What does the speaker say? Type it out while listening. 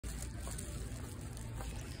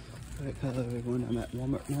Alright, hello everyone, I'm at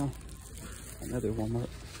Walmart now. Another Walmart.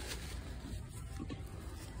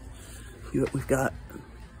 See what we've got.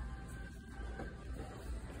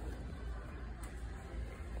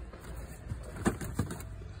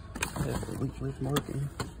 There's the weekly marketing.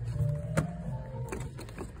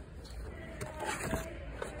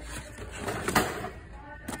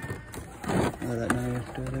 Oh, that knife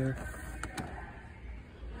still there.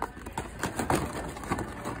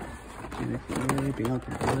 Mickey,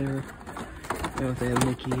 Bianca Belair. Oh, they have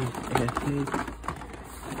Mickey, they have Pig.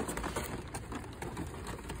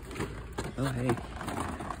 Oh, hey.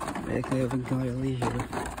 They actually have Victoria Leisure.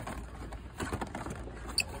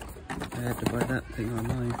 I have to buy that thing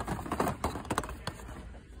online.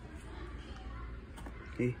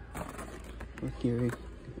 Okay. What's Gary?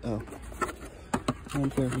 Oh. I'm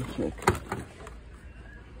very sick.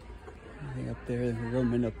 Anything up there, there's a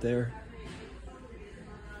Roman up there.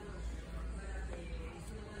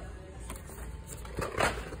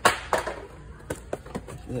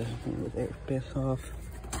 The one with Eric Bischoff.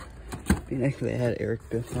 Be nice if they had Eric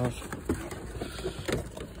Bischoff.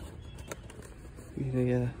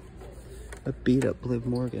 A beat up Liv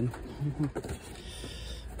Morgan.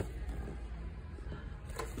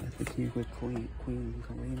 I think he's with Queen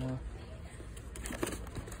Kalina.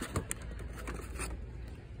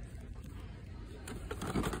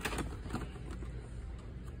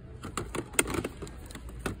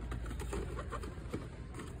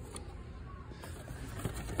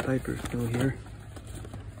 Piper's still here.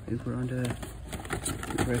 And we're on to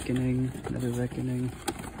Reckoning, another Reckoning.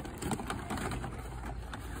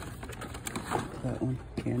 That one,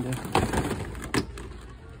 Canada.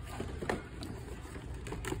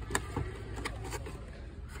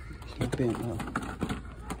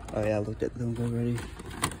 Oh yeah, I looked at those already.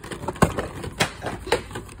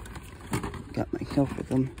 Got myself with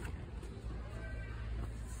them.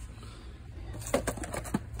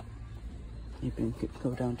 Even could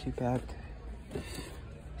go down 2-pack.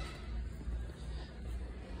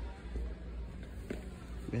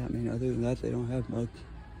 Yeah, I mean, other than that, they don't have much.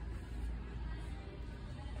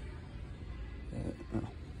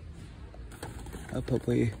 I'll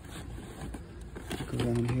probably go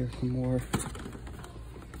down here some more.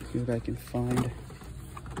 See what I can find.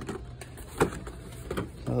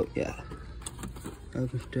 Oh yeah. I'll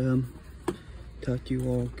just talk to you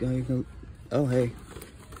all guys. Oh hey.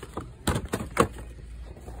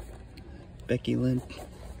 Becky Lynch.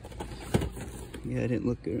 Yeah, I didn't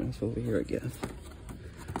look good enough over here, I guess.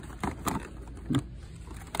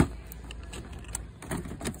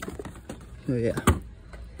 So yeah.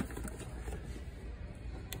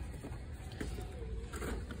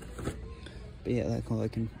 But yeah, that's all I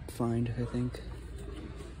can find, I think.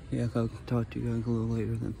 Yeah, I'll talk to you guys a little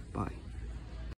later then. Bye.